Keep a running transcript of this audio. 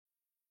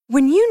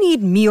When you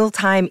need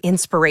mealtime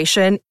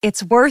inspiration,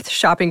 it's worth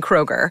shopping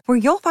Kroger, where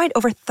you'll find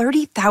over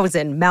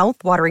 30,000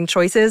 mouth-watering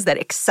choices that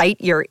excite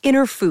your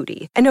inner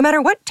foodie. And no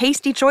matter what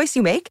tasty choice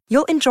you make,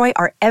 you'll enjoy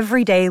our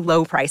everyday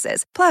low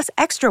prices, plus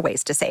extra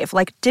ways to save,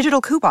 like digital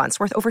coupons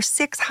worth over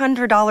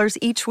 $600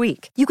 each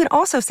week. You can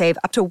also save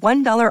up to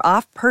 $1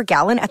 off per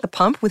gallon at the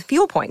pump with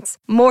fuel points.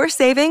 More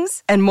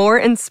savings and more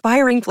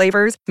inspiring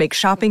flavors make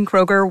shopping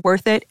Kroger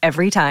worth it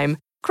every time.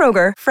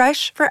 Kroger,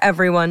 fresh for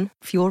everyone.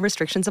 Fuel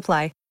restrictions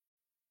apply.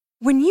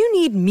 When you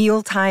need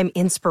mealtime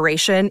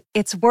inspiration,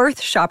 it's worth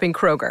shopping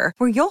Kroger,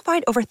 where you'll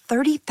find over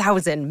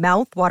 30,000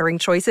 mouth-watering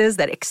choices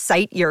that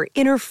excite your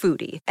inner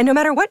foodie. And no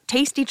matter what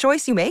tasty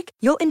choice you make,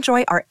 you'll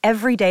enjoy our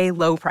everyday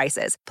low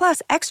prices,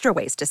 plus extra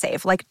ways to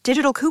save, like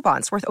digital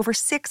coupons worth over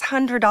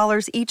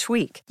 $600 each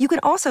week. You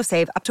can also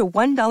save up to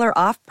 $1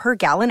 off per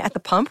gallon at the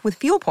pump with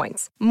fuel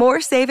points.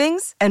 More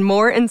savings and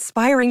more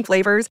inspiring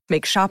flavors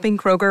make shopping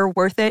Kroger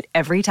worth it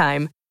every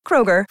time.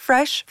 Kroger,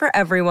 fresh for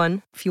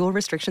everyone. Fuel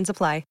restrictions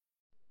apply.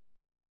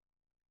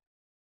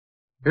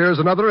 Here's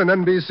another in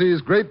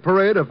NBC's great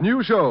parade of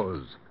new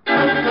shows.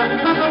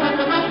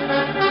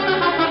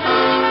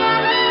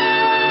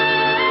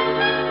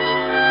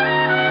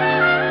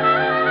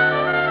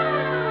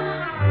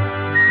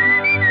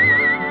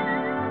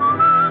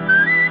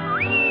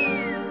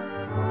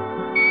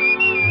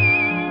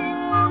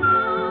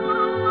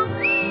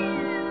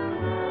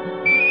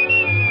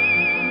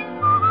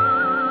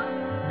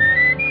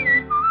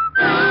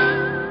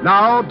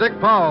 Now, Dick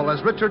Powell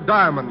as Richard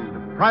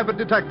Diamond, private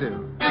detective.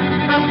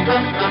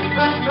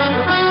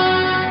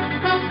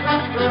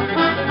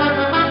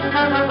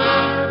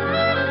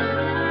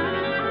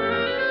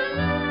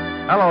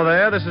 Hello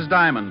there, this is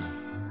Diamond.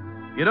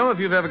 You know, if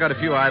you've ever got a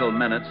few idle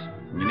minutes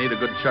and you need a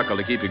good chuckle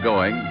to keep you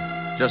going,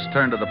 just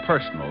turn to the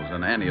personals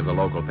in any of the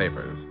local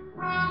papers.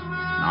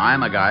 Now,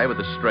 I'm a guy with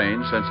a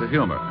strange sense of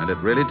humor, and it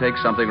really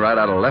takes something right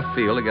out of left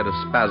field to get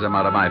a spasm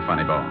out of my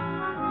funny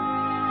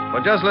bone.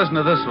 But just listen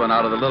to this one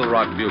out of the Little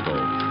Rock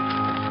Bugle.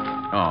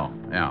 Oh,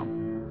 yeah.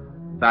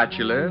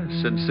 Bachelor,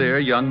 sincere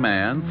young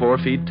man, 4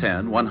 feet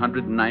 10,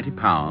 190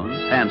 pounds,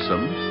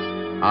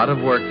 handsome, out of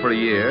work for a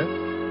year,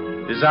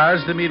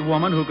 desires to meet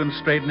woman who can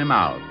straighten him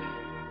out.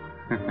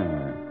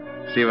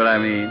 See what I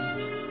mean?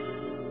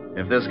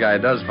 If this guy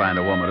does find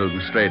a woman who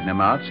can straighten him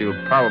out, she'll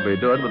probably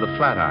do it with a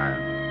flat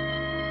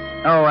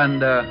iron. Oh,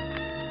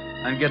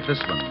 and get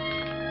this one.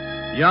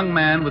 Young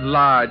man with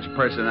large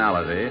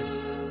personality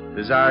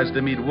desires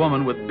to meet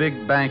woman with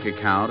big bank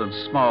account and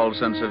small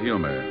sense of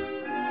humor.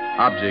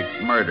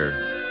 Object,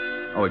 murder.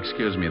 Oh,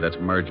 excuse me, that's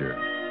merger.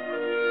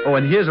 Oh,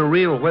 and here's a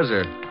real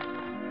whizzer.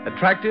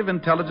 Attractive,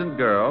 intelligent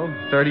girl,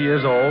 30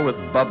 years old with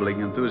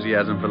bubbling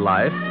enthusiasm for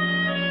life.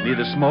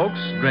 Neither smokes,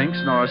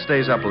 drinks, nor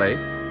stays up late.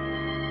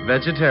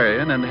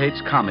 Vegetarian and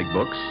hates comic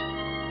books.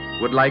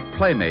 Would like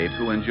playmate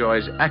who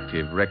enjoys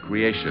active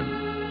recreation.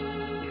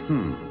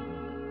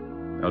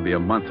 There'll be a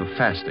month of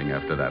fasting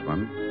after that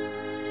one.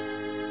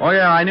 Oh,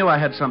 yeah, I knew I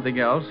had something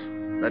else.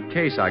 That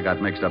case I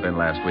got mixed up in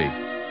last week.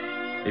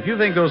 If you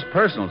think those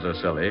personals are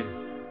silly,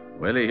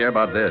 well, you hear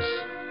about this.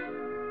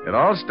 It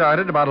all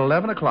started about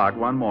 11 o'clock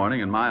one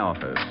morning in my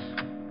office.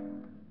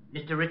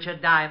 Mr.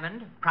 Richard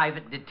Diamond,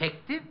 private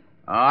detective?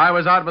 I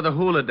was out with a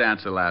hula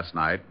dancer last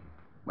night.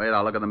 Wait,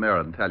 I'll look in the mirror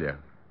and tell you.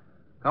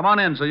 Come on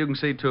in so you can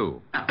see,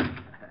 too.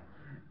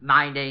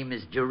 My name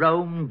is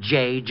Jerome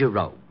J.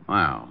 Jerome.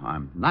 Well,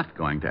 I'm not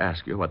going to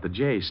ask you what the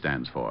J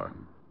stands for.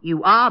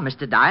 You are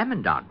Mr.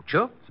 Diamond, aren't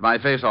you? It's my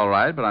face all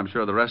right, but I'm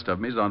sure the rest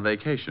of me's on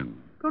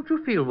vacation. Don't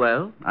you feel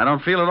well? I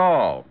don't feel at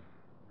all.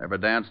 Ever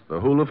danced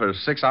the hula for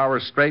 6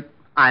 hours straight?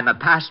 I'm a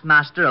past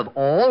master of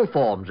all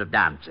forms of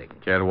dancing.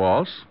 Care to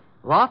waltz?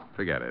 What?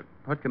 Forget it.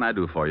 What can I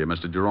do for you,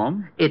 Mr.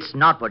 Jerome? It's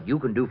not what you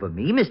can do for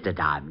me, Mr.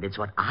 Diamond. It's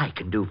what I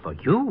can do for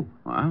you.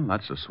 Well,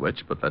 that's a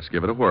switch, but let's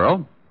give it a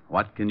whirl.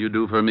 What can you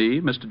do for me,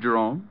 Mr.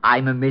 Jerome?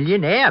 I'm a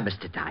millionaire,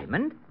 Mr.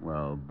 Diamond.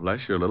 Well,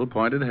 bless your little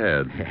pointed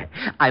head.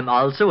 I'm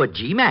also a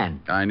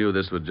G-man. I knew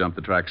this would jump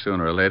the track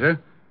sooner or later.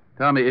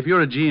 Tell me, if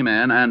you're a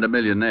G-man and a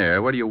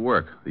millionaire, where do you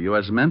work? The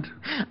U.S. Mint?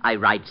 I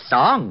write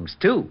songs,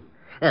 too.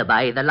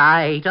 By the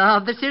light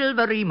of the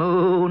silvery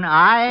moon,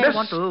 I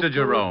want to... Mr.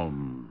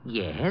 Jerome.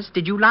 Yes,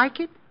 did you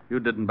like it? You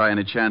didn't by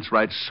any chance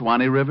write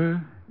Swanee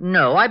River?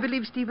 No, I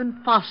believe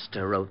Stephen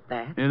Foster wrote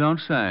that. You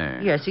don't say.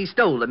 Yes, he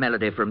stole the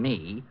melody from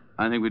me.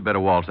 I think we'd better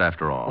waltz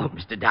after all. Oh,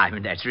 Mr.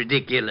 Diamond, that's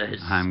ridiculous.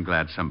 I'm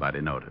glad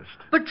somebody noticed.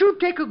 But you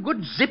take a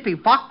good zippy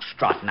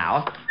foxtrot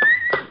now.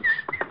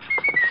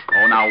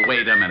 Oh, now,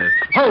 wait a minute.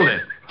 Hold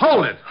it!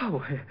 Hold it!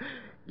 Oh,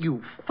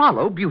 you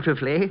follow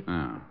beautifully.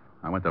 Oh,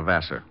 I went to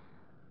Vassar.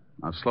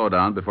 Now, slow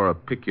down before I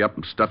pick you up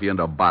and stuff you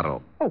into a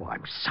bottle. Oh,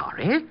 I'm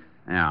sorry.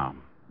 Yeah.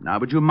 Now,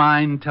 would you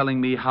mind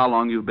telling me how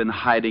long you've been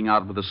hiding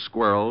out with the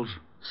squirrels?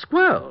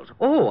 Squirrels?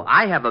 Oh,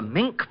 I have a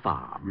mink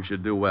farm. You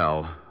should do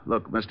well.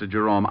 Look, Mr.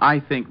 Jerome, I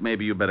think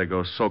maybe you better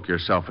go soak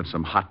yourself in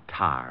some hot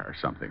tar or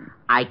something.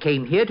 I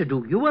came here to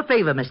do you a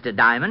favor, Mr.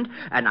 Diamond,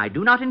 and I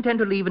do not intend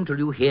to leave until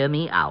you hear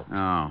me out.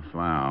 Oh,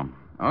 wow.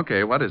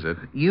 Okay, what is it?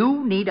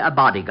 You need a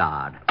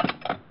bodyguard.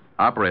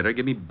 Operator,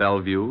 give me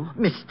Bellevue.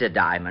 Mr.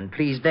 Diamond,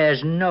 please,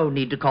 there's no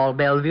need to call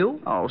Bellevue.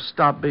 Oh,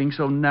 stop being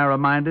so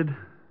narrow-minded.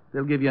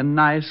 They'll give you a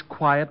nice,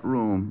 quiet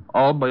room,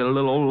 all by a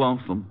little old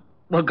lonesome.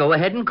 Well, go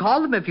ahead and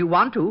call them if you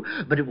want to,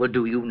 but it will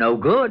do you no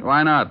good.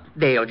 Why not?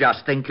 They'll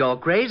just think you're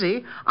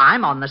crazy.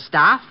 I'm on the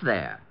staff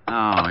there.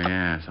 Oh,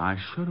 yes, I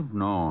should have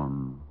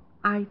known.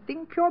 I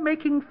think you're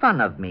making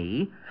fun of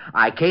me.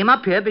 I came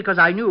up here because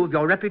I knew of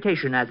your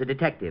reputation as a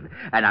detective,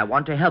 and I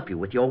want to help you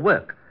with your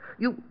work.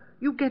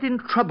 You get in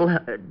trouble,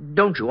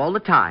 don't you, all the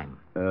time?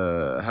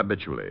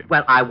 Habitually.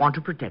 Well, I want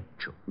to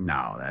protect you.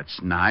 Now,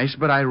 that's nice,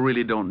 but I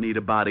really don't need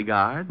a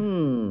bodyguard.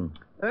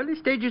 Early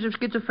stages of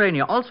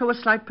schizophrenia, also a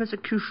slight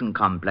persecution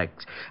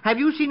complex. Have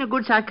you seen a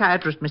good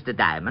psychiatrist, Mr.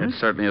 Diamond? It's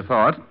certainly a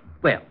thought.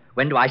 Well,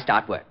 when do I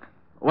start work?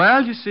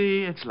 Well, you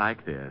see, it's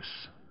like this.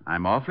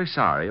 I'm awfully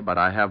sorry, but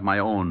I have my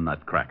own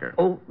nutcracker.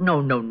 Oh,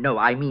 no.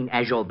 I mean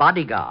as your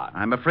bodyguard.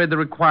 I'm afraid the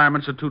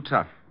requirements are too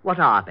tough. What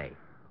are they?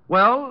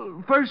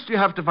 Well, first you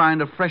have to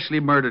find a freshly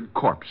murdered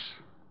corpse.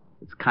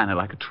 It's kind of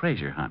like a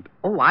treasure hunt.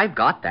 Oh, I've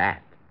got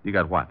that. You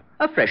got what?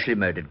 A freshly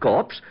murdered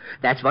corpse.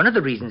 That's one of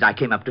the reasons I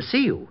came up to see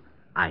you.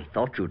 I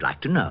thought you'd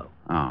like to know.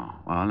 Oh,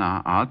 well,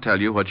 now, I'll tell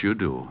you what you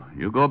do.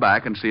 You go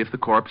back and see if the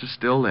corpse is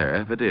still there.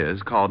 If it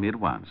is, call me at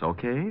once,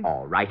 okay?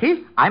 All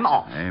righty. I'm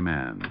off.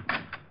 Amen.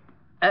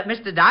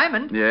 Mr.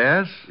 Diamond?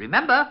 Yes?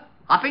 Remember,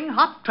 hopping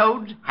hop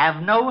toads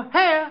have no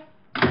hair.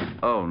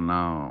 Oh,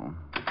 no.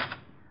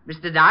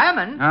 Mr.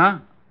 Diamond? Huh?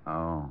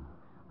 Oh.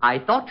 I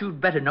thought you'd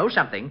better know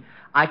something.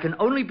 I can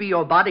only be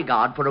your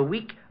bodyguard for a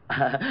week.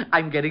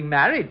 I'm getting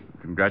married.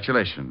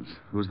 Congratulations.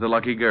 Who's the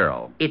lucky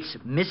girl? It's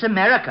Miss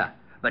America.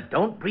 But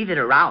don't breathe it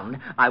around.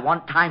 I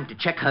want time to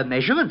check her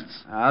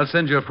measurements. I'll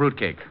send you a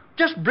fruitcake.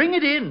 Just bring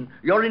it in.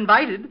 You're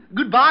invited.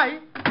 Goodbye.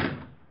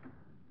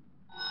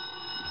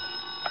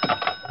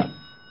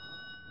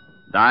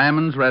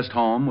 Diamond's Rest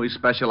Home. We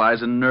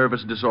specialize in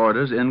nervous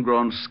disorders,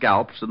 ingrown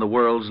scalps, and the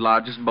world's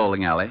largest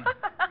bowling alley.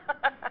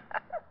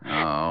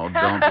 Oh,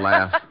 don't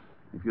laugh.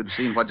 If you'd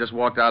seen what just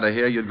walked out of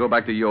here, you'd go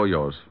back to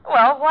yo-yos.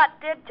 Well, what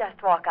did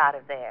just walk out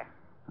of there?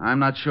 I'm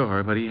not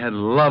sure, but he had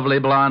lovely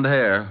blonde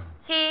hair.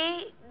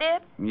 He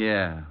did?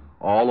 Yeah,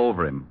 all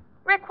over him.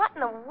 Rick, what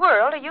in the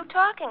world are you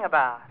talking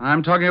about?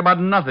 I'm talking about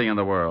nothing in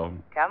the world.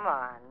 Come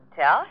on,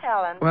 tell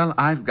Helen. Well,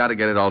 I've got to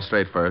get it all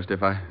straight first.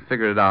 If I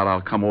figure it out,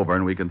 I'll come over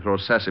and we can throw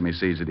sesame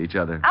seeds at each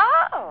other.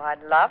 Oh,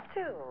 I'd love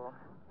to.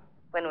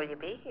 When will you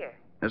be here?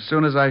 As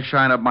soon as I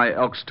shine up my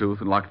elk's tooth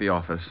and lock the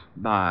office.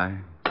 Bye.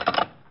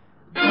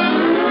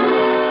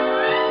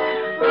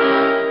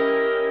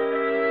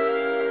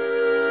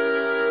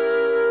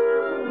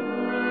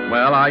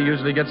 Well, I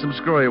usually get some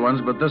screwy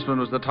ones, but this one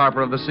was the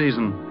topper of the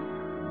season.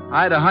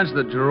 I had a hunch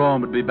that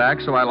Jerome would be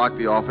back, so I locked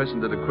the office and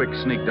did a quick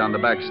sneak down the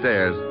back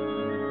stairs.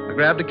 I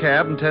grabbed a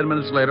cab, and 10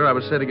 minutes later, I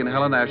was sitting in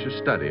Helen Asher's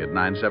study at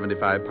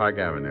 975 Park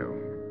Avenue.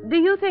 Do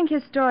you think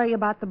his story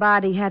about the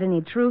body had any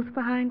truth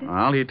behind it?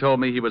 Well, he told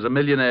me he was a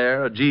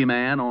millionaire, a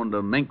G-man, owned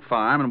a mink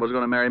farm, and was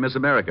going to marry Miss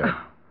America.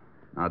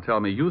 Now, tell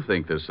me you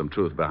think there's some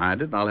truth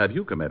behind it, and I'll have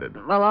you committed.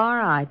 Well, all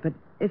right, but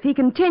if he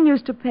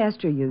continues to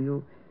pester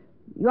you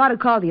ought to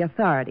call the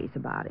authorities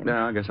about him.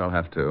 Yeah, I guess I'll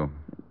have to.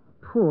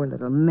 Poor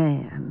little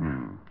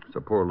man. It's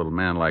a poor little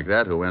man like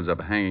that who ends up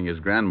hanging his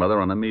grandmother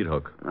on a meat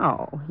hook.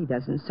 Oh, he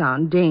doesn't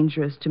sound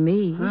dangerous to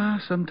me.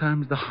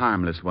 Sometimes the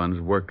harmless ones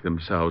work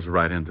themselves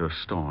right into a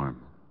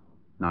storm.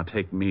 Now,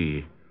 take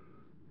me.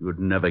 You would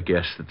never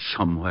guess that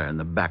somewhere in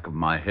the back of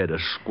my head a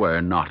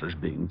square knot is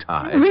being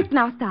tied. Rick,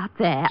 now stop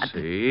that.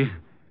 See?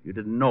 You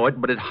didn't know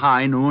it, but at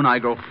high noon I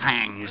grow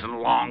fangs and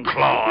long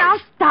claws. Now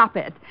stop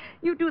it.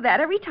 You do that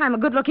every time a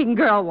good-looking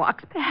girl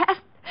walks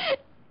past.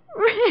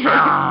 Rick.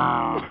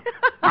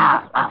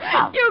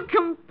 You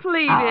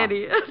complete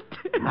idiot.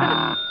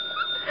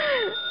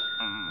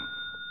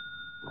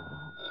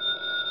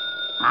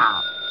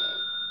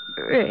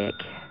 Rick,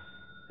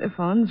 the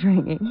phone's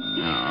ringing.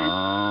 Oh,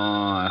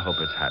 I hope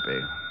it's happy.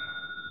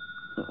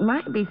 It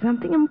might be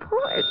something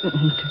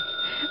important.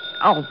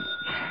 Oh,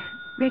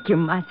 Rick, you're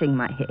mussing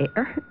my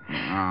hair.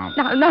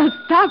 Now,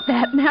 stop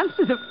that and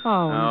answer the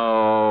phone.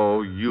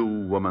 Oh, you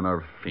woman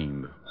are a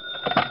fiend.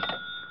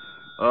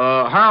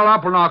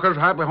 Harold Appleknocker's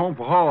Happy Home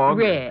for Hogs.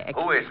 Rick.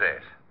 Who is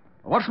this?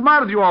 What's the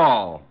matter with you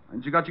all?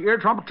 Ain't you got your ear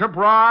trumpet tip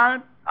right?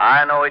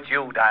 I know it's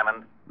you,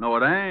 Diamond. No,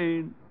 it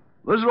ain't.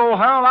 This is old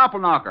Harold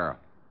Appleknocker.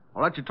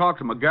 I'll let you talk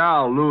to my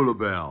gal,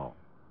 Lulabelle.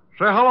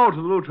 Say hello to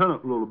the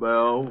lieutenant,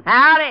 Lulabelle.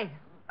 Howdy.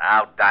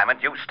 Now,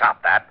 Diamond, you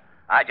stop that.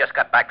 I just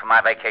got back from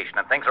my vacation,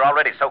 and things are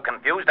already so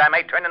confused I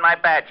may turn in my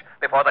badge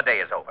before the day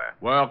is over.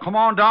 Well, come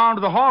on down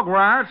to the hog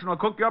ranch, and I'll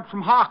cook you up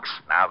some hocks.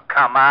 Now,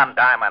 come on,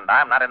 Diamond.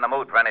 I'm not in the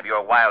mood for any of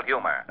your wild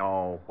humor.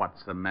 Oh,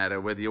 what's the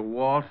matter with you,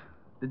 Walt?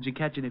 Did you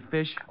catch any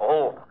fish?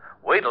 Oh,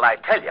 wait till I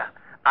tell you.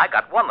 I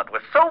got one that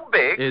was so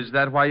big. Is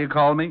that why you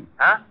called me?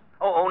 Huh?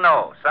 Oh,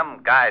 no.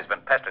 Some guy's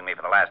been pestering me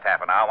for the last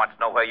half an hour. Wants to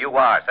know where you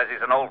are. Says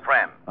he's an old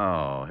friend.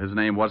 Oh, his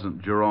name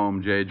wasn't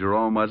Jerome J.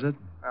 Jerome, was it?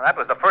 Well, that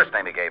was the first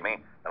name he gave me.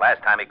 The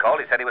last time he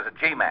called, he said he was a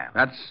G-man.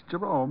 That's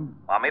Jerome.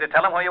 Want me to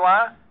tell him where you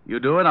are? You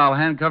do it, I'll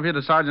handcuff you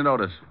to Sergeant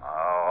Otis.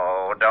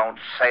 Oh, don't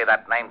say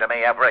that name to me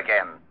ever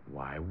again.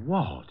 Why,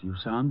 Walt, you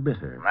sound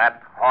bitter.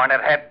 That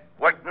hornet head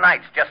worked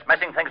nights just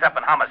messing things up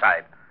in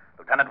homicide.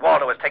 Lieutenant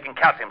Waldo is taking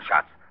calcium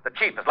shots. The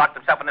chief has locked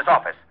himself in his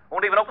office.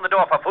 Won't even open the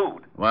door for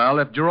food. Well,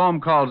 if Jerome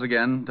calls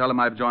again, tell him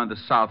I've joined the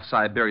South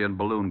Siberian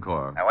Balloon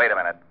Corps. Now, wait a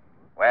minute.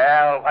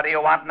 Well, what do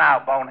you want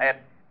now, bonehead?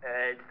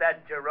 It's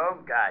that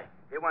Jerome guy.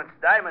 He wants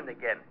Diamond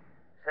again.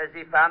 Says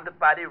he found the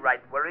body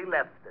right where he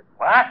left it.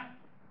 What?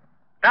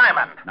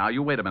 Diamond! Now,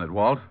 you wait a minute,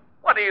 Walt.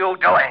 What are you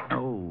doing?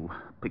 Oh,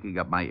 picking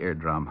up my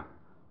eardrum.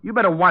 You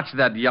better watch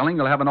that yelling.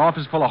 You'll have an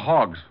office full of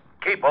hogs.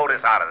 Keep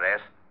Otis out of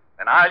this.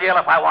 And I'll yell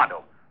if I want to.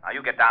 Now,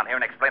 you get down here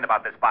and explain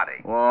about this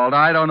body. Walt,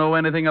 I don't know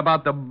anything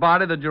about the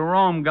body. The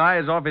Jerome guy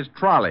is off his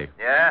trolley.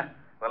 Yeah?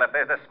 Well, if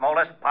there's the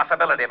smallest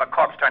possibility of a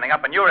corpse turning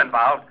up and you're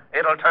involved,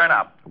 it'll turn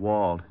up.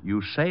 Walt,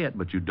 you say it,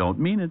 but you don't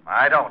mean it.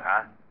 I don't,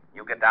 huh?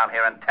 You get down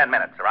here in 10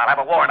 minutes, or I'll have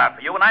a warrant out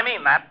for you, and I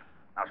mean that.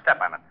 Now,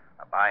 step on it.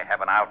 Now, by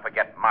heaven, I'll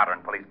forget modern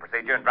police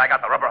procedure and drag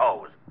out the rubber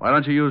hose. Why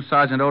don't you use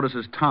Sergeant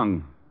Otis's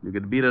tongue? You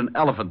could beat an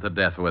elephant to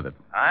death with it.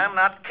 I'm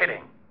not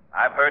kidding.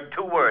 I've heard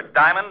 2 words,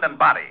 diamond and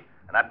body.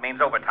 And that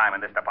means overtime in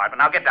this department.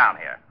 Now get down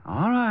here.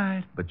 All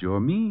right, but you're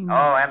mean.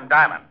 Oh, and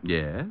Diamond.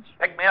 Yes?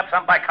 Pick me up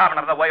some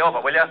bicarbonate on the way over,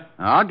 will you?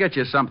 I'll get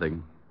you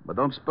something. But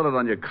don't spill it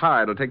on your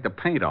car. It'll take the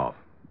paint off.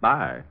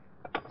 Bye.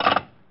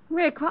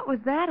 Rick, what was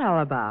that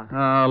all about?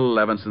 Oh,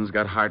 Levinson's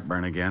got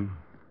heartburn again.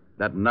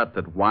 That nut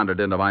that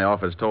wandered into my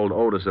office told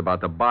Otis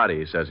about the body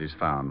he says he's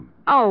found.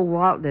 Oh,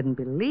 Walt didn't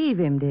believe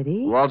him, did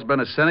he? Walt's been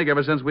a cynic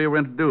ever since we were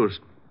introduced.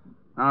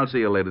 I'll see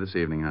you later this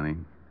evening, honey.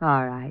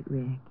 All right,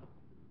 Rick.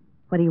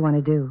 What do you want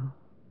to do?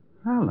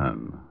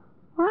 Helen.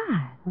 What?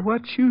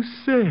 What you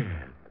said.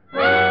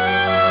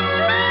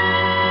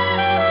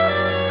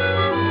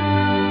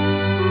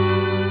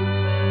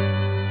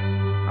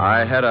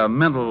 I had a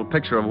mental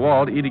picture of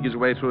Walt eating his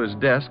way through his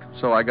desk,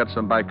 so I got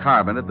some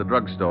bicarbonate at the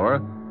drugstore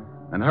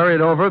and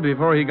hurried over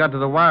before he got to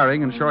the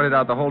wiring and shorted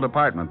out the whole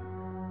department.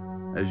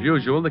 As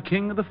usual, the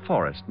king of the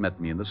forest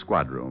met me in the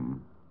squad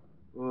room.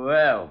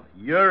 Well,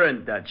 you're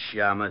in Dutch,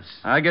 Shamus.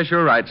 I guess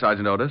you're right,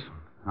 Sergeant Otis.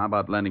 How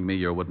about lending me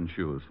your wooden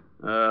shoes?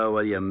 Oh,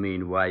 what do you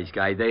mean, wise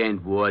guy? They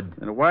ain't wood.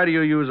 And why do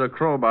you use a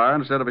crowbar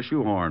instead of a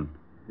shoehorn?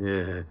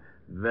 Yeah,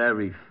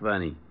 very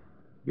funny.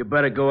 You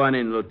better go on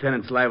in.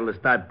 Lieutenant's liable to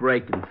start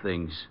breaking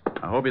things.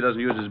 I hope he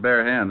doesn't use his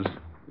bare hands.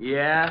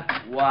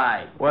 Yeah?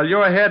 Why? Well,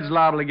 your head's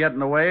liable to get in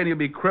the way, and you'll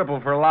be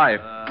crippled for life.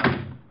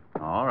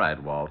 All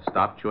right, Walt.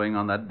 Stop chewing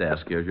on that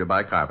desk. Here's your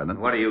bicarbonate.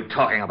 What are you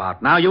talking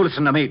about? Now you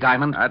listen to me,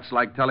 Diamond. That's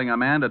like telling a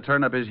man to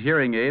turn up his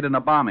hearing aid in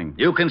a bombing.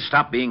 You can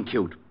stop being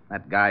cute.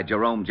 That guy,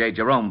 Jerome J.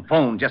 Jerome,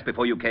 phoned just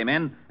before you came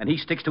in, and he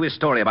sticks to his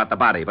story about the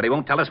body, but he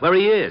won't tell us where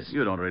he is.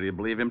 You don't really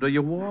believe him, do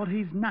you, Walt?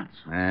 He's nuts.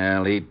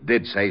 Well, he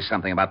did say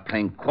something about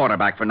playing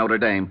quarterback for Notre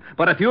Dame.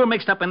 But if you're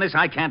mixed up in this,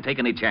 I can't take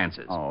any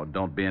chances. Oh,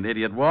 don't be an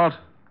idiot, Walt.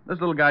 This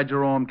little guy,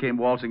 Jerome, came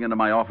waltzing into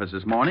my office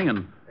this morning,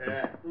 and...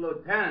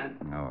 Lieutenant.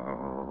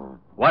 Oh,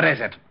 what is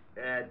it?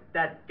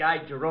 That guy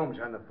Jerome's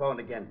on the phone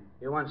again.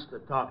 He wants to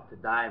talk to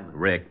Diamond.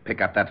 Rick, pick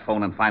up that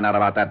phone and find out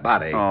about that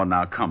body. Oh,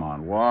 now, come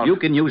on, Walt. You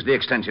can use the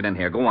extension in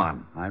here. Go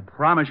on. I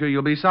promise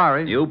you'll be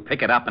sorry. You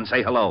pick it up and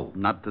say hello.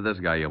 Not to this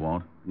guy, you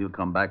won't. He'll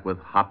come back with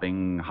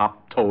hopping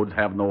hop toads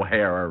have no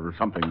hair or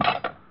something.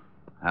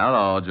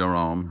 Hello,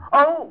 Jerome.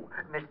 Oh,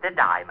 Mr.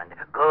 Diamond.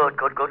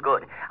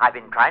 Good. I've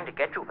been trying to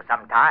get you for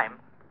some time.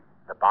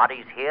 The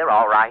body's here,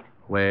 all right.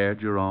 Where,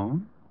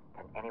 Jerome?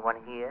 Can anyone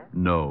hear?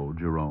 No,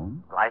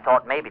 Jerome. Well, I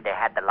thought maybe they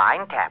had the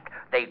line tapped.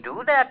 They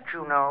do that,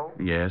 you know.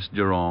 Yes,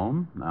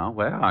 Jerome. Now,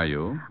 where are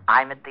you?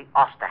 I'm at the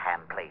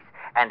Osterham place.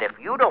 And if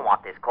you don't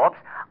want this corpse,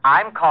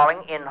 I'm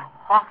calling in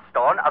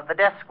Hawthorne of the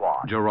death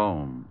squad.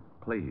 Jerome,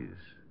 please.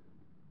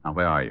 Now,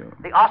 where are you?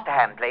 The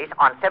Osterham place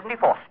on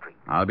 74th Street.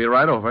 I'll be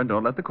right over.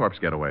 Don't let the corpse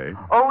get away.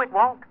 Oh, it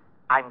won't.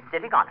 I'm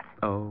sitting on it.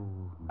 Oh.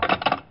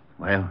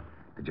 Well,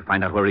 did you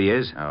find out where he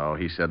is? Oh,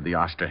 he said the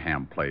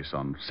Osterham place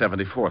on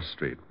 74th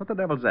Street. What the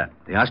devil's that?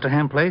 The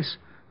Osterham place?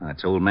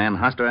 That's old man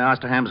Hoster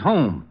Osterham's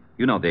home.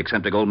 You know, the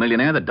eccentric old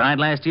millionaire that died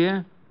last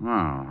year?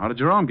 Oh, how did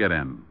Jerome get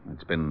in?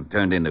 It's been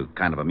turned into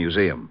kind of a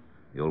museum.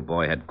 The old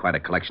boy had quite a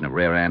collection of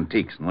rare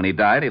antiques, and when he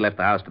died, he left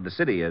the house to the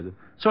city as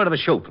sort of a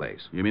showplace.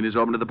 You mean it's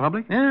open to the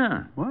public?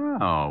 Yeah.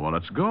 Well,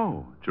 let's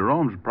go.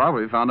 Jerome's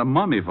probably found a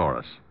mummy for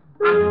us.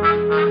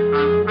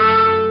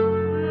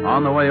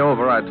 On the way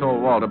over, I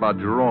told Walt about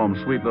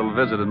Jerome's sweet little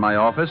visit in my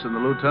office, and the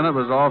lieutenant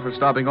was all for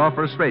stopping off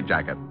for a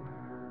straitjacket.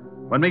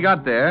 When we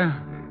got there,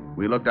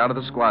 we looked out of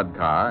the squad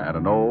car at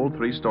an old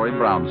 3-story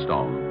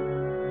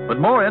brownstone. But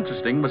more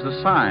interesting was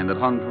the sign that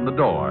hung from the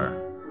door.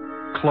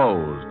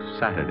 Closed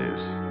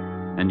Saturdays.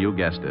 And you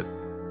guessed it.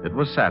 It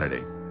was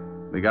Saturday.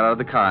 We got out of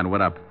the car and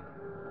went up.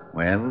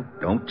 Well,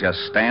 don't just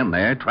stand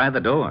there. Try the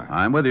door.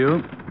 I'm with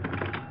you.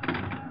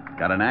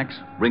 Got an axe?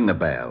 Ring the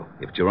bell.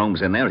 If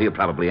Jerome's in there, he'll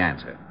probably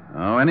answer.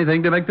 Oh,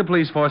 anything to make the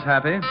police force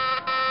happy.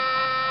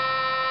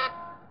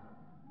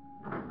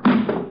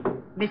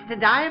 Mr.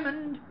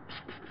 Diamond.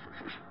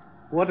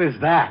 What is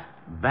that?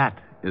 That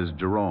is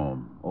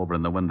Jerome over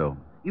in the window.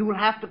 You will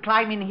have to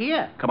climb in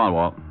here. Come on,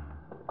 Walt.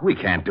 We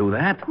can't do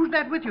that. Who's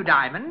that with you,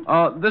 Diamond?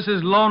 Oh, this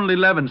is Lonely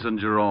Levinson,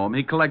 Jerome.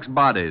 He collects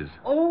bodies.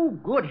 Oh,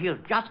 good. He'll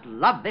just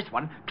love this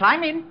one.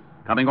 Climb in.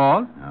 Coming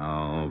on?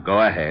 Oh,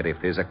 go ahead. If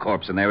there's a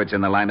corpse in there, it's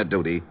in the line of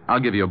duty. I'll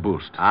give you a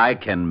boost. I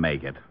can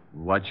make it.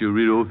 What you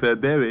read, old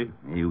Fairberry?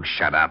 You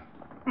shut up.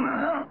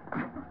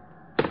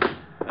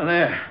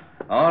 There.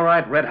 All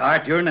right, Red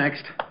Heart, you're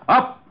next.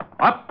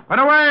 Up, and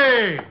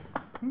away!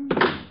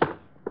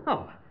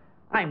 Oh,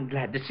 I'm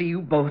glad to see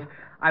you both.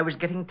 I was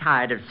getting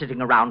tired of sitting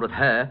around with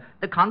her.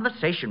 The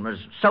conversation was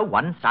so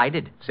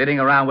one-sided. Sitting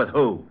around with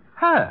who?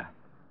 Her.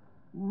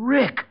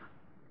 Rick.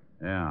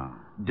 Yeah.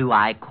 Do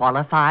I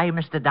qualify,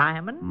 Mr.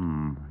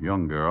 Diamond?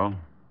 Young girl.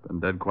 Been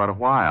dead quite a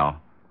while.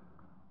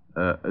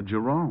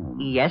 Jerome.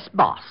 Yes,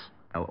 boss.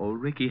 Oh,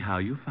 Ricky, how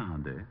you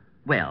found her?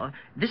 Well,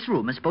 this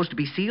room is supposed to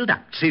be sealed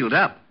up. Sealed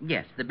up?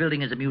 Yes, the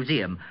building is a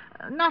museum.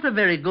 Not a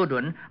very good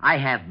one. I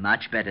have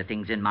much better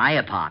things in my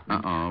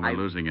apartment. We're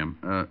losing him.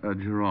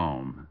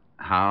 Jerome,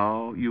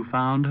 how you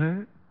found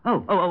her?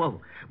 Oh.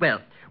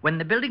 Well, when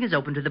the building is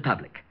open to the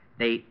public,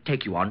 they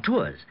take you on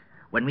tours.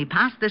 When we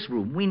passed this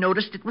room, we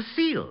noticed it was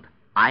sealed.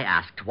 I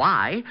asked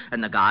why,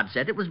 and the guard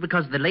said it was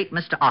because the late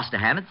Mr.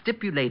 Osterham had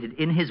stipulated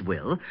in his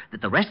will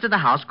that the rest of the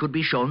house could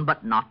be shown,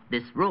 but not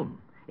this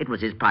room. It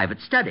was his private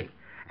study.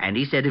 And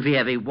he said if he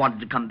ever wanted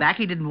to come back,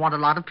 he didn't want a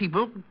lot of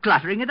people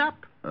cluttering it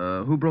up.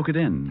 Who broke it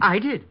in? I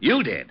did.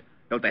 You did.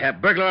 Don't they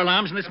have burglar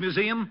alarms in this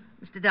museum?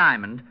 Mr.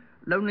 Diamond,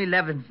 Lonely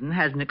Levinson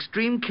has an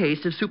extreme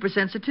case of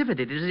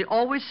supersensitivity. Does he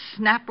always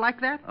snap like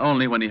that?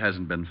 Only when he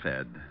hasn't been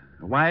fed.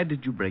 Why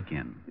did you break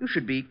in? You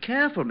should be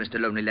careful, Mr.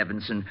 Lonely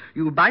Levinson.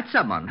 You'll bite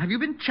someone. Have you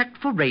been checked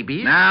for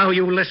rabies? Now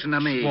you listen to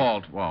me.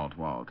 Walt.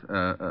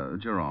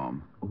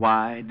 Jerome,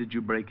 why did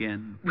you break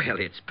in? Well,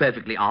 it's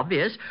perfectly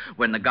obvious.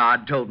 When the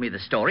guard told me the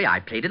story, I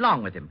played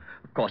along with him.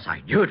 Of course,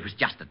 I knew it was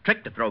just a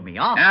trick to throw me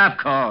off. Of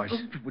course.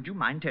 Oh, would you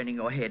mind turning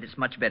your head? It's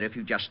much better if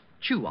you just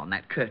chew on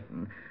that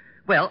curtain.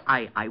 Well,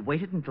 I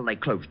waited until they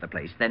closed the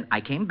place. Then I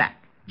came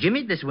back,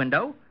 jimmied this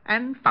window,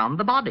 and found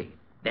the body.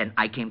 Then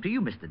I came to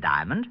you, Mr.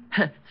 Diamond.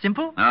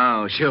 Simple?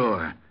 Oh,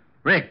 sure.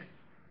 Rick,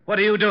 what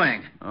are you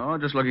doing? Oh,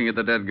 just looking at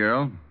the dead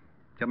girl.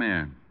 Come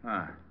here.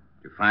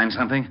 You find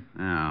something?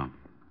 Yeah.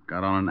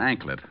 Got on an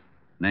anklet.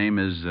 Name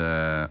is,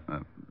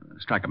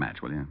 strike a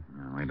match, will you?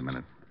 Oh, wait a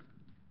minute.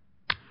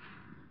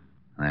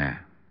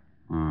 There.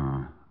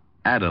 Oh,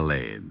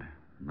 Adelaide.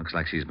 Looks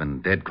like she's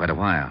been dead quite a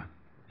while.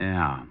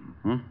 Yeah.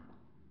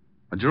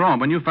 Jerome,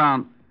 when you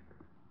found...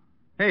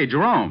 Hey,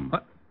 Jerome.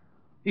 What?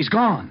 He's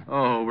gone.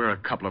 Oh, we're a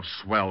couple of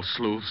swell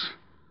sleuths.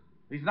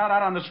 He's not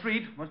out on the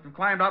street. Must have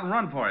climbed out and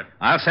run for it.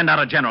 I'll send out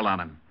a general on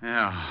him.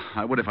 Yeah,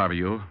 I would if I were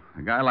you.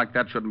 A guy like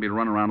that shouldn't be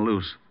running around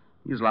loose.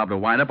 He's liable to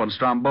wind up on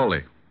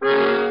Stromboli.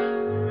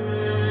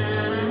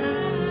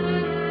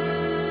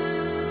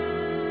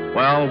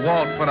 Well,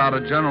 Walt put out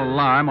a general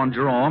alarm on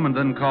Jerome and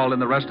then called in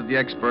the rest of the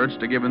experts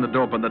to give him the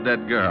dope on the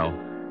dead girl.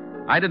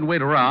 I didn't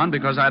wait around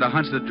because I had a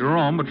hunch that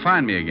Jerome would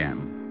find me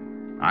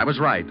again. I was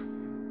right,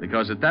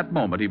 because at that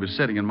moment he was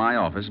sitting in my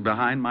office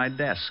behind my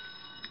desk.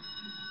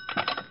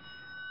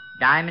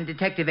 Diamond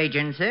Detective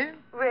Agency.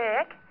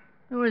 Rick?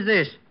 Who is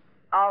this?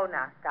 Oh,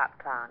 now stop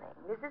clowning.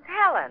 This is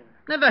Helen.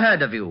 Never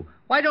heard of you.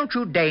 Why don't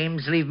you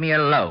dames leave me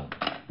alone?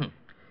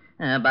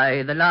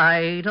 By the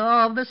light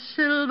of the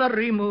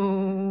silvery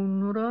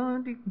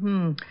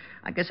moon.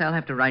 I guess I'll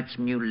have to write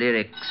some new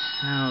lyrics.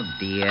 Oh,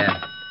 dear.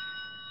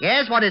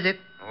 Yes, what is it?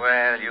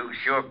 Well, you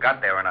sure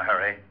got there in a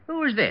hurry.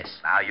 Who is this?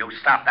 Now, you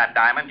stop that,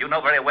 Diamond. You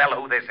know very well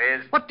who this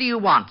is. What do you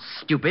want,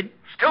 stupid?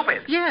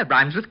 Stupid? Yeah,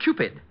 rhymes with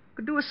Cupid.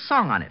 Could do a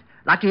song on it.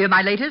 Like to hear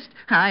my latest?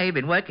 I've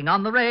been working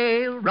on the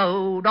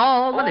railroad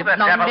all the Who livelong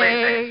the devil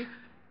day. is this?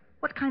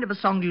 What kind of a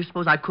song do you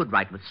suppose I could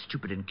write with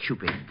Stupid and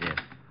Cupid?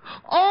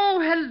 Oh,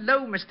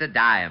 hello, Mr.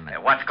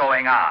 Diamond. What's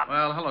going on?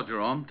 Well, hello,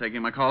 Jerome.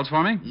 Taking my calls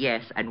for me?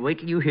 Yes, and wait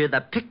till you hear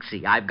the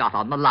pixie I've got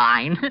on the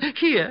line.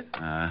 Here.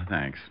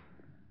 Thanks.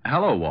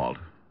 Hello, Walt.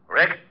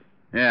 Rick?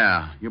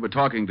 Yeah, you were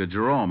talking to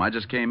Jerome. I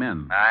just came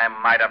in. I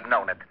might have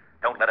known it.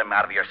 Don't let him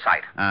out of your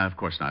sight. Of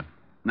course not.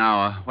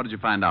 Now, what did you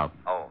find out?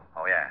 Oh,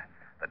 yeah.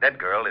 The dead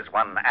girl is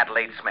one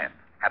Adelaide Smith.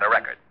 Had a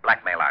record.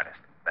 Blackmail artist.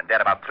 Been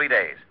dead about 3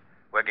 days.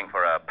 Working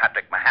for a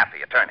Patrick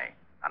Mahaffey, attorney,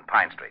 on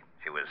Pine Street.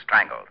 She was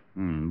strangled.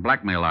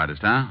 Blackmail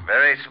artist, huh?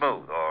 Very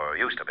smooth, or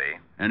used to be.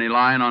 Any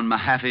line on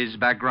Mahaffey's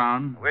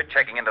background? We're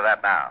checking into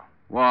that now.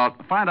 Well,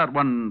 find out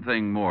one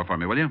thing more for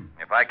me, will you?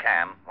 If I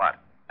can. What?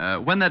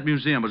 When that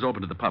museum was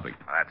open to the public.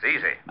 Well, that's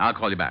easy. I'll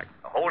call you back.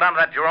 Hold on to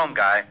that Jerome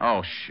guy.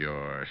 Oh,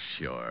 sure.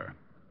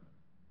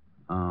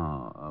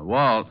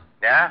 Walt.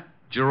 Yeah?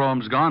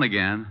 Jerome's gone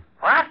again.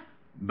 What?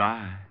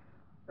 Bye.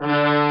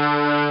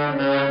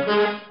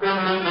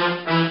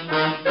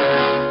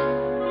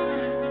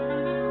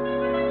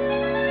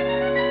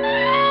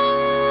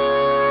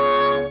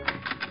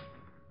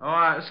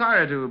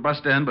 Sorry to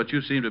bust in, but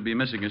you seem to be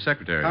missing your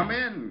secretary.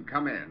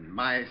 Come in.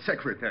 My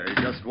secretary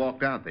just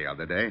walked out the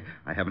other day.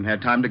 I haven't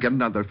had time to get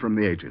another from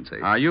the agency.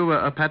 Are you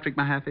Patrick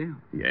Mahaffey?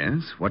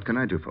 Yes. What can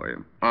I do for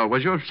you?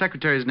 Was your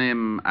secretary's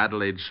name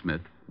Adelaide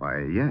Smith?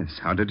 Why, yes.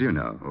 How did you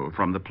know? Oh,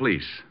 from the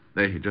police.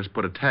 They just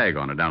put a tag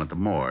on her down at the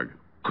morgue.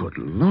 Good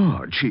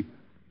Lord. She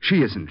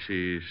isn't.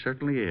 She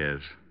certainly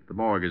is. The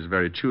morgue is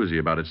very choosy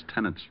about its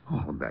tenants.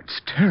 Oh,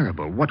 that's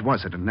terrible. What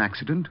was it, an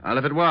accident? Well,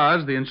 if it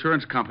was, the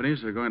insurance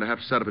companies are going to have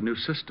to set up a new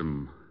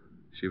system.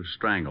 She was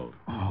strangled.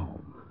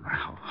 Oh,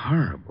 how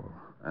horrible.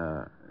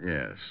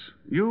 Yes.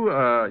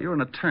 You're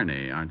an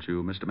attorney, aren't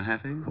you, Mr.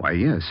 Mahaffey? Why,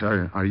 yes.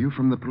 Are you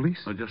from the police?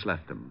 I just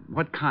left them.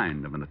 What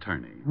kind of an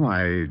attorney?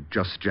 Why,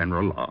 just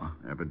general law.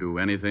 Ever do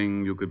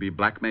anything you could be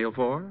blackmailed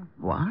for?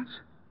 What?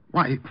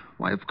 Why,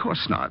 of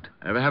course not.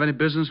 Ever have any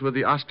business with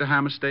the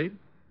Osterham estate?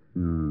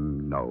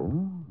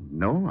 No.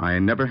 No, I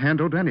never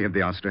handled any of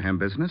the Osterham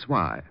business.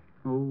 Why?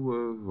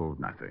 Oh,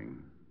 nothing.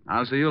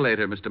 I'll see you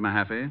later, Mr.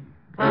 Mahaffey.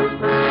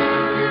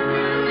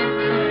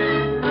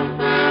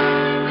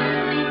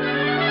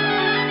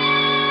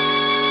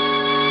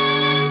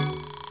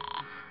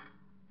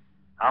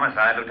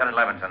 Homicide, Lieutenant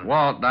Levinson.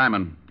 Walt,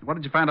 Diamond. What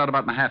did you find out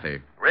about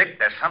Mahaffey? Rick,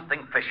 there's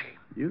something fishy.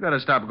 You got to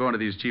stop going to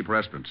these cheap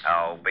restaurants.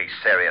 Oh, be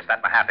serious.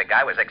 That Mahaffey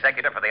guy was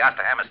executor for the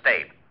Osterham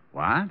estate.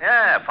 What?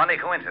 Yeah, funny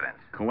coincidence.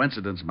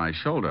 Coincidence, my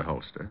shoulder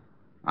holster.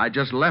 I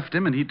just left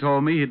him, and he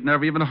told me he'd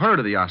never even heard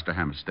of the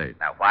Osterham estate.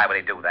 Now, why would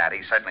he do that?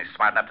 He's certainly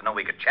smart enough to know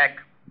we could check.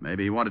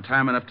 Maybe he wanted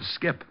time enough to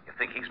skip. You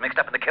think he's mixed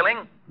up in the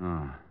killing?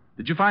 Oh.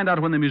 Did you find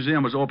out when the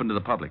museum was open to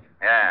the public?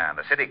 Yeah,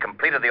 the city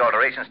completed the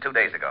alterations 2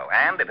 days ago.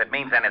 And if it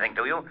means anything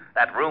to you,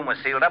 that room was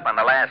sealed up on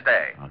the last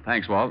day. Oh,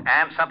 thanks, Walt.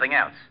 And something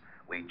else.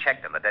 We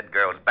checked in the dead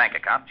girl's bank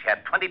account. She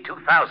had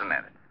 $22,000 in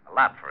it. A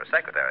lot for a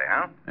secretary,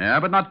 huh? Yeah,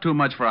 but not too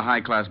much for a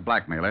high-class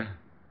blackmailer.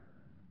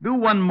 Do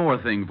one more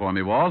thing for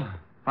me, Walt.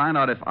 Find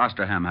out if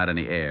Osterham had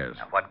any heirs.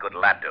 Now, what good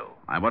will that do?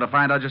 I want to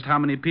find out just how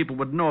many people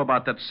would know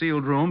about that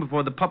sealed room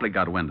before the public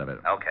got wind of it.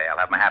 Okay, I'll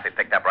have Mahaffey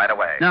picked up right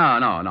away. No.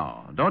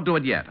 Don't do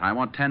it yet. I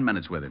want 10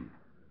 minutes with him.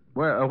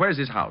 Where's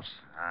his house?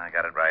 I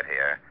got it right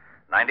here.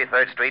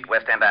 93rd Street,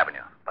 West End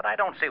Avenue. But I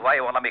don't see why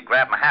you won't let me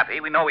grab Mahaffey.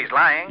 We know he's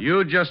lying.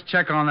 You just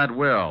check on that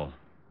will.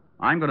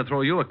 I'm going to throw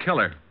you a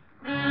killer.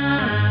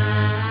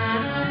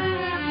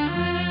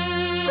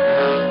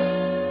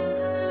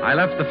 I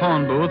left the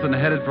phone booth and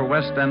headed for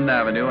West End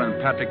Avenue and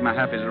Patrick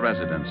Mahaffey's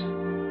residence.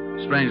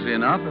 Strangely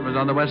enough, it was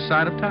on the west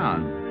side of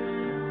town.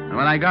 And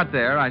when I got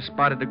there, I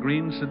spotted a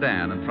green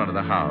sedan in front of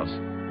the house.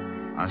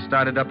 I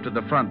started up to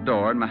the front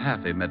door, and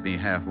Mahaffey met me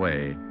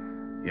halfway.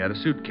 He had a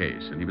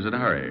suitcase, and he was in a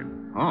hurry.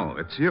 Oh,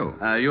 it's you.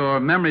 Your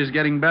memory's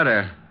getting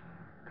better.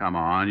 Come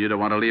on, you don't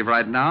want to leave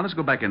right now. Let's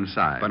go back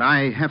inside. But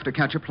I have to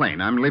catch a plane.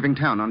 I'm leaving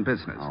town on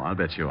business. Oh, I'll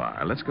bet you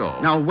are. Let's go.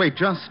 Now, wait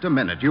just a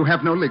minute. You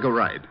have no legal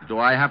right. Do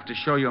I have to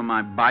show you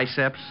my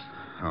biceps?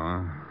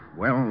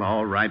 Well,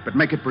 all right, but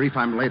make it brief.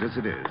 I'm late as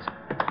it is.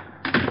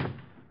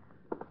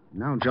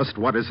 Now, just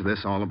what is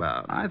this all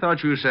about? I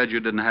thought you said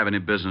you didn't have any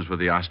business with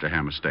the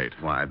Osterham estate.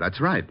 Why,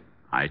 that's right.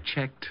 I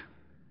checked.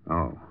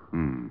 Oh.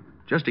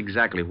 Just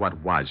exactly what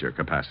was your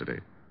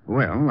capacity?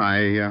 Well,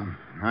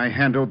 I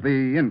handled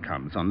the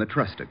incomes on the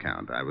trust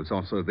account. I was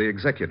also the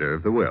executor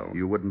of the will.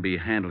 You wouldn't be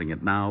handling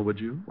it now, would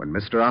you? When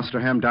Mr.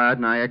 Osterham died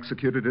and I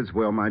executed his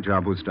will, my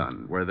job was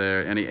done. Were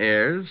there any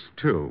heirs?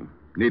 2.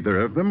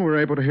 Neither of them were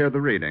able to hear the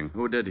reading.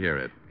 Who did hear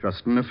it?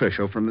 Just an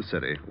official from the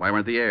city. Why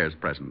weren't the heirs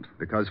present?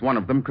 Because one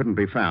of them couldn't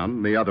be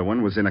found. The other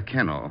one was in a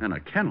kennel. In a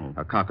kennel?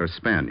 A Cocker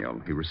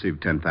Spaniel. He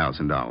received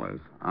 $10,000.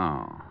 Oh,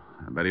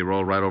 I bet he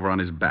rolled right over on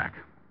his back.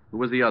 Who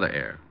was the other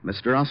heir?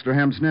 Mr.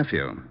 Osterham's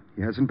nephew.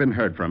 He hasn't been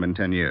heard from in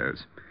 10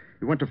 years.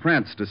 He went to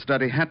France to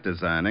study hat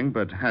designing,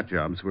 but hat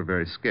jobs were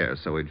very scarce,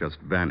 so he just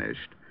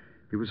vanished.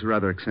 He was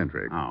rather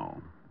eccentric. Oh.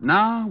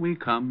 Now we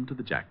come to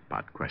the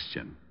jackpot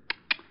question.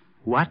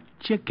 What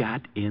you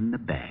got in the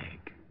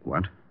bag?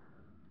 What?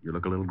 You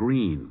look a little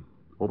green.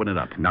 Open it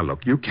up. Now,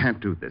 look, you can't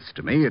do this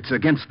to me. It's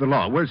against the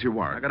law. Where's your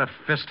warrant? I got a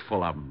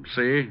fistful of them,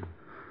 see?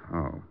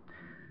 Oh.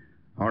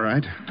 All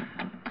right.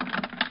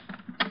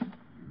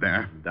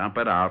 There. Dump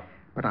it out.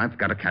 But I've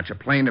got to catch a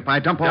plane. If I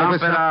dump all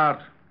this... Dump it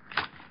out.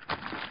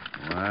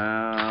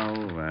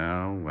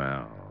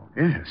 Well.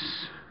 Yes.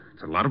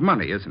 It's a lot of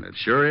money, isn't it?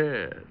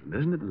 Sure is.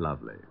 Isn't it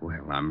lovely?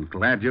 Well, I'm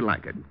glad you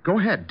like it. Go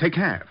ahead. Take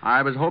half.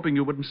 I was hoping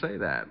you wouldn't say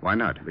that. Why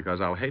not? Because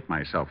I'll hate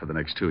myself for the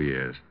next 2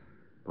 years.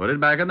 Put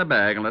it back in the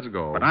bag and let's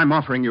go. But I'm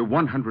offering you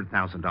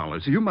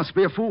 $100,000. You must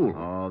be a fool.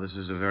 Oh, this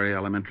is a very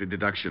elementary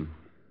deduction.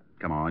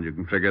 Come on, you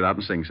can figure it out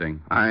in Sing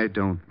Sing. I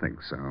don't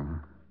think so.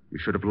 You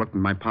should have looked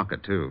in my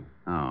pocket, too.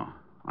 Oh,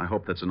 I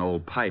hope that's an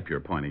old pipe you're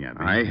pointing at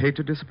me. I hate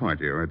to disappoint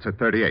you. It's a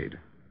 38.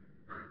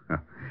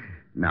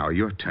 Now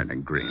you're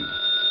turning green.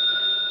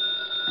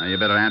 Now, you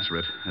better answer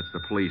it. That's the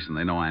police, and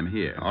they know I'm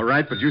here. All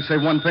right, but you say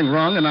one thing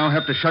wrong, and I'll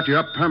have to shut you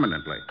up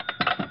permanently.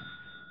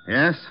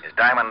 Yes? Is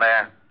Diamond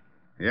there?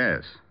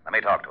 Yes. Let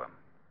me talk to him.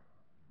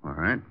 All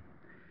right.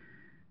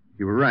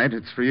 You were right.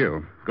 It's for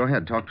you. Go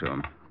ahead, talk to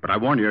him. But I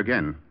warn you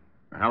again.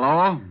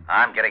 Hello?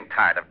 I'm getting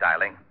tired of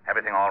dialing.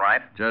 Everything all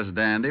right? Just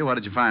dandy. What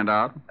did you find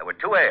out? There were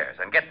 2 heirs,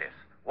 and get this.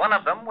 One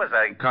of them was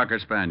a... Cocker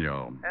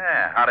Spaniel.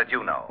 Yeah, how did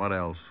you know? What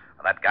else?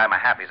 Well, that guy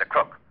Mahaffey's a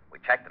crook. We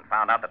checked and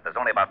found out that there's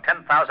only about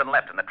 $10,000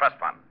 left in the trust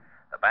fund.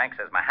 The bank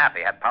says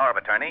Mahaffey had power of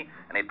attorney,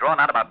 and he'd drawn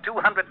out about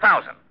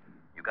 $200,000.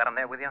 You got him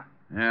there with you?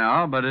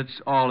 Yeah, but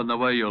it's all in the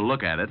way you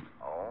look at it.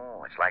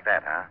 Oh, It's like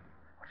that, huh?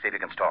 See if you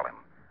can stall him.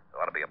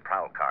 There ought to be a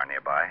prowl car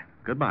nearby.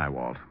 Goodbye,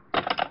 Walt.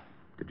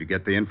 Did you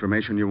get the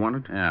information you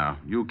wanted? Yeah,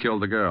 you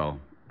killed the girl.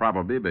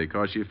 Probably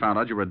because she found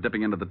out you were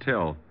dipping into the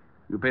till.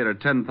 You paid her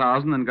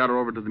 $10,000 and got her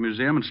over to the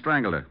museum and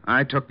strangled her.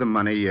 I took the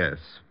money, yes.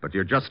 But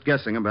you're just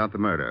guessing about the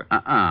murder.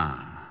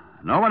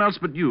 No one else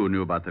but you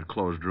knew about that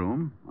closed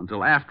room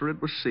until after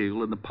it was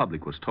sealed and the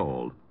public was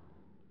told.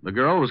 The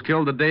girl was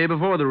killed the day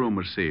before the room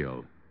was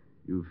sealed.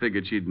 You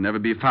figured she'd never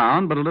be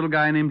found, but a little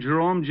guy named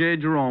Jerome J.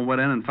 Jerome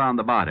went in and found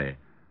the body.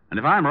 And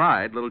if I'm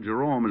right, little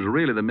Jerome is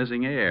really the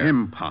missing heir.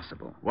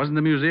 Impossible. Wasn't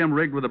the museum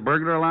rigged with a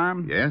burglar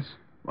alarm? Yes.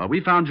 Well,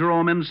 we found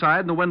Jerome inside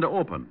and the window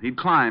open. He'd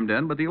climbed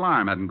in, but the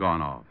alarm hadn't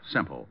gone off.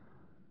 Simple.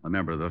 A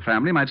member of the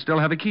family might still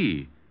have a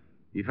key.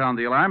 He found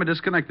the alarm and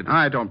disconnected it.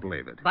 I don't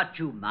believe it. But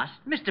you must,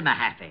 Mr.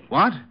 Mahaffey.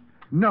 What?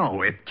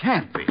 No, it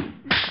can't be.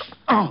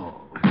 Oh.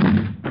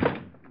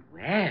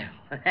 Well,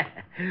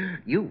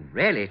 you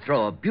really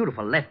throw a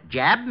beautiful left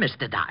jab,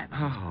 Mr. Diamond.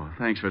 Oh,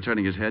 thanks for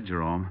turning his head,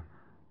 Jerome.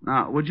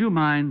 Now, would you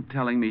mind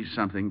telling me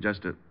something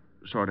just to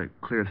sort of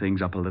clear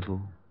things up a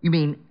little? You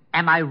mean,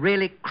 am I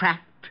really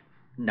cracked?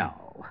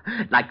 No.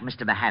 Like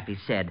Mr. Mahaffey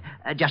said,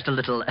 just a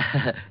little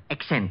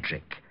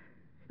eccentric.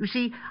 You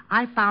see,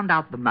 I found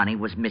out the money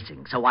was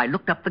missing, so I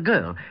looked up the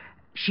girl.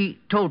 She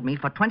told me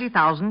for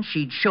 $20,000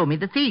 she'd show me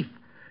the thief.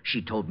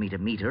 She told me to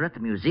meet her at the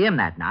museum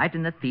that night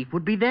and the thief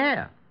would be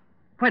there.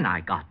 When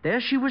I got there,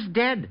 she was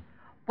dead.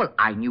 Well,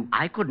 I knew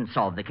I couldn't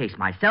solve the case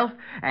myself,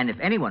 and if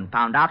anyone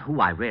found out who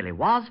I really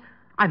was,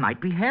 I might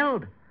be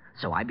held.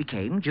 So I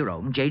became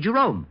Jerome J.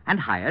 Jerome and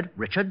hired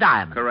Richard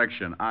Diamond.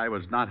 Correction, I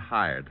was not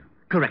hired.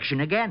 Correction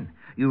again.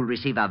 You'll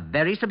receive a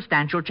very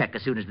substantial check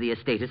as soon as the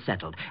estate is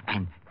settled.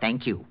 And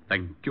thank you.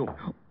 Thank you.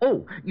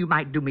 Oh, you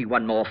might do me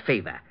one more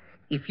favor.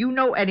 If you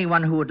know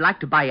anyone who would like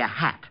to buy a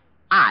hat,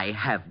 I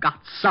have got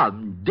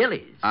some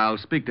dillies. I'll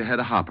speak to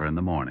Hedda Hopper in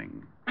the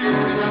morning.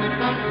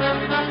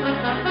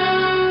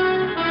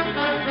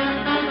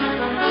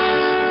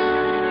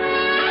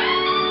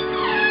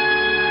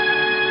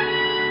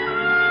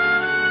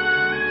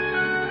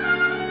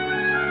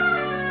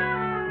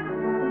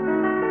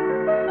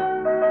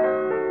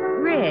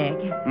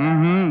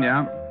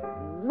 Yeah?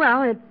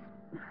 Well,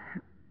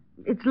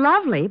 it's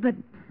lovely, but...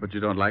 But you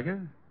don't like it?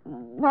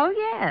 Well,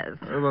 yes.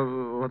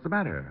 What's the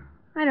matter?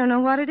 I don't know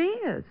what it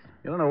is.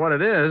 You don't know what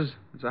it is?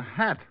 It's a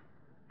hat.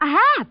 A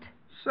hat?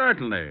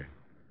 Certainly.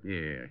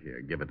 Here,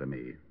 give it to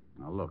me.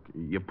 Now, look,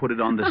 you put it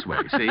on this way,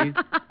 see?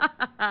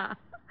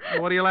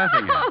 What are you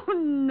laughing at? Oh,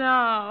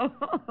 no.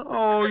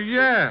 Oh,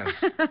 yes.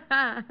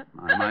 I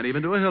might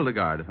even do a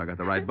Hildegard if I got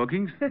the right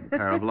bookings. A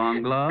pair of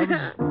long gloves.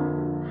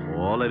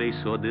 All of a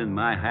sudden,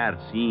 my heart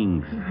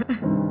sings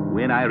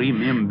when I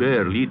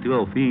remember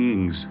little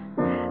things.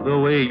 The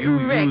way you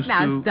Rick, used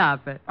now to...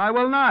 stop it. I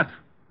will not.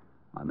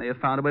 I may have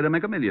found a way to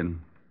make $1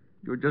 million.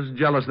 You're just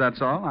jealous,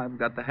 that's all. I've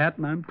got the hat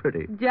and I'm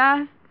pretty.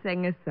 Just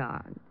sing a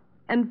song.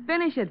 And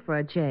finish it for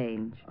a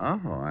change.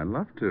 Oh, I'd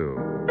love to.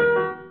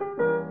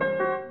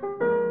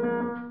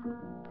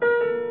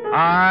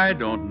 I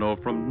don't know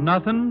from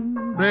nothing,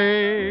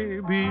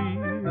 baby.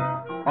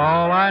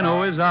 All I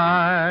know is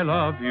I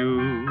love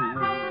you.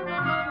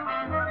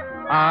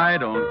 I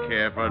don't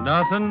care for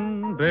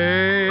nothing,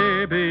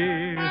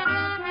 baby,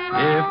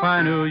 if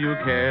I knew you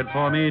cared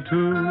for me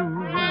too.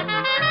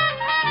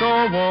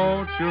 So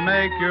won't you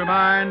make your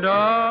mind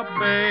up,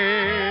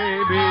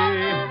 baby?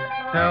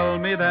 Tell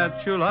me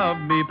that you love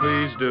me,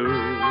 please do.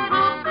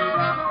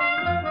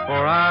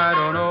 For I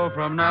don't know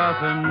from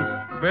nothing,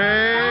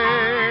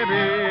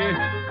 baby.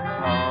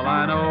 All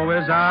I know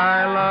is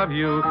I love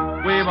you.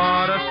 We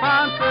want a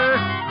sponsor.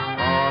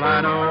 All I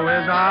know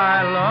is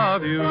I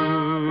love you.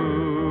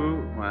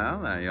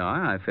 Well, there you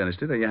are. I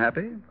finished it. Are you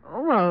happy?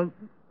 Well,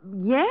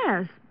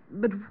 yes.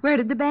 But where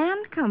did the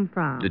band come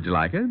from? Did you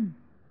like it?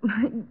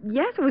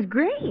 Yes, it was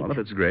great. Well, if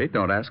it's great,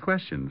 don't ask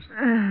questions.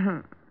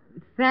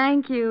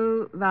 Thank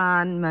you,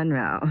 Von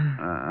Monroe.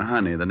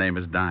 Honey, the name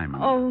is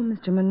Diamond. Oh,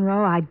 Mr.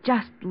 Monroe, I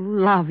just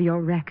love your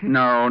record.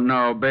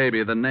 No,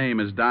 baby, the name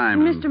is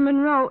Diamond. Mr.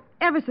 Monroe,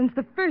 ever since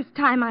the first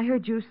time I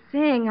heard you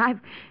sing,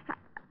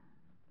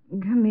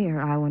 Come here,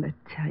 I want to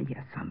tell you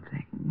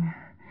something.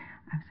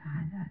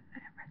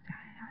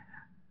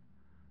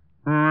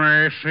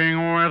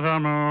 Racing with the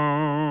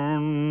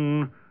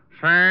moon,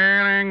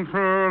 sailing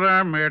through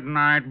the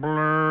midnight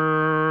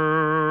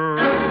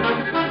blue.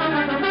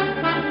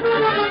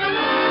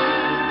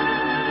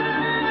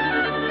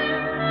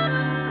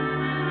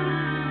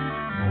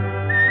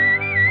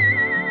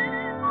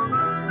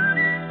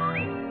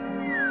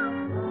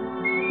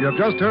 You have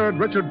just heard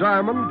Richard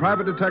Diamond,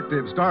 Private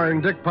Detective,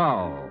 starring Dick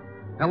Powell.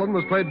 Helen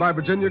was played by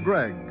Virginia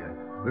Gregg.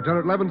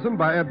 Lieutenant Levinson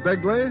by Ed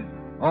Begley.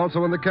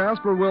 Also in the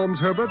cast were Wilms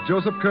Herbert,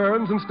 Joseph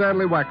Kearns, and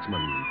Stanley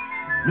Waxman.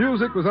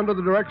 Music was under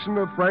the direction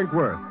of Frank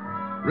Worth.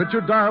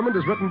 Richard Diamond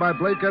is written by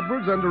Blake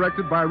Edwards and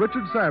directed by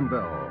Richard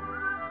Sandville.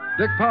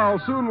 Dick Powell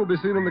soon will be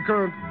seen in the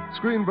current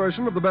screen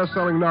version of the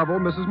best-selling novel,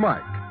 Mrs.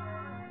 Mike.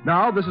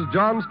 Now, this is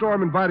John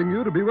Storm inviting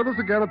you to be with us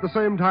again at the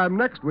same time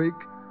next week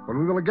when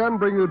we will again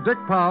bring you Dick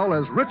Powell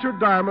as Richard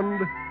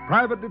Diamond,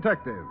 Private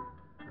Detective.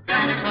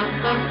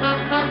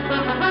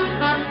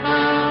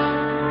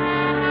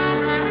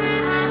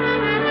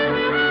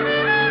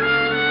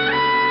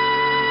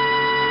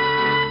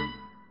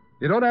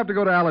 You don't have to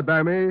go to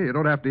Alabama. You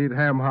don't have to eat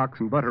ham hocks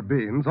and butter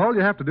beans. All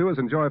you have to do is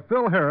enjoy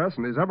Phil Harris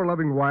and his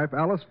ever-loving wife,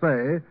 Alice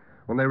Faye,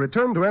 when they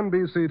return to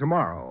NBC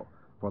tomorrow.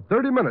 For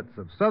 30 minutes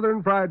of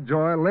Southern Fried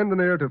Joy, lend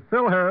an ear to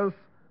Phil Harris,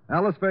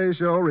 Alice Faye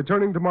Show,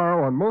 returning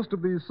tomorrow on most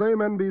of these same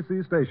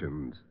NBC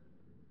stations.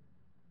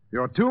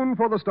 Your tune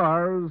for the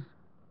stars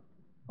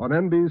on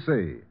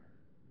NBC.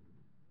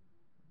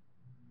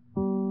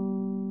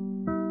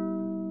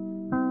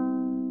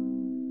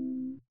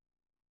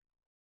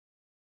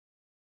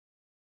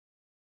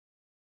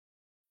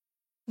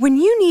 When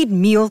you need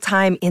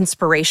mealtime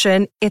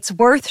inspiration, it's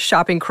worth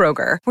shopping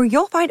Kroger, where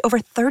you'll find over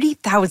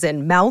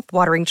 30,000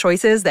 mouth-watering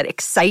choices that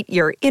excite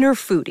your inner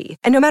foodie.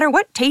 And no matter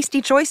what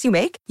tasty choice you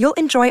make, you'll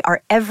enjoy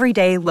our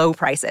everyday low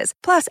prices,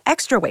 plus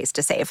extra ways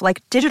to save,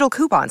 like digital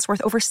coupons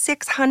worth over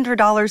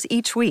 $600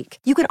 each week.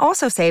 You can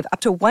also save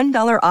up to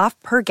 $1 off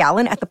per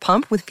gallon at the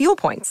pump with fuel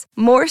points.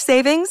 More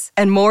savings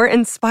and more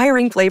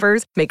inspiring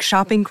flavors make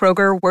shopping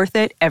Kroger worth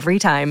it every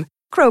time.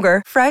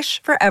 Kroger,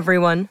 fresh for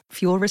everyone.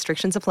 Fuel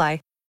restrictions apply.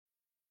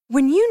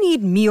 When you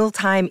need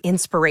mealtime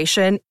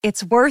inspiration,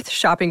 it's worth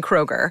shopping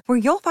Kroger, where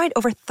you'll find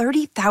over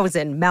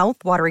 30,000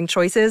 mouth-watering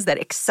choices that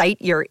excite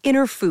your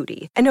inner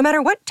foodie. And no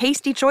matter what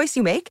tasty choice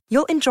you make,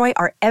 you'll enjoy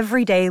our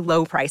everyday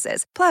low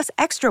prices, plus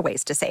extra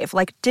ways to save,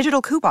 like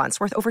digital coupons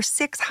worth over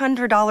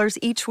 $600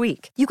 each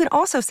week. You can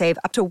also save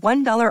up to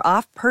 $1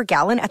 off per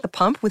gallon at the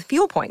pump with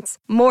fuel points.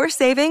 More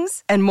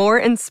savings and more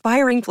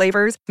inspiring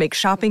flavors make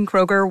shopping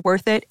Kroger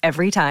worth it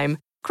every time.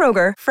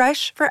 Kroger,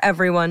 fresh for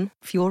everyone.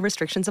 Fuel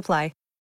restrictions apply.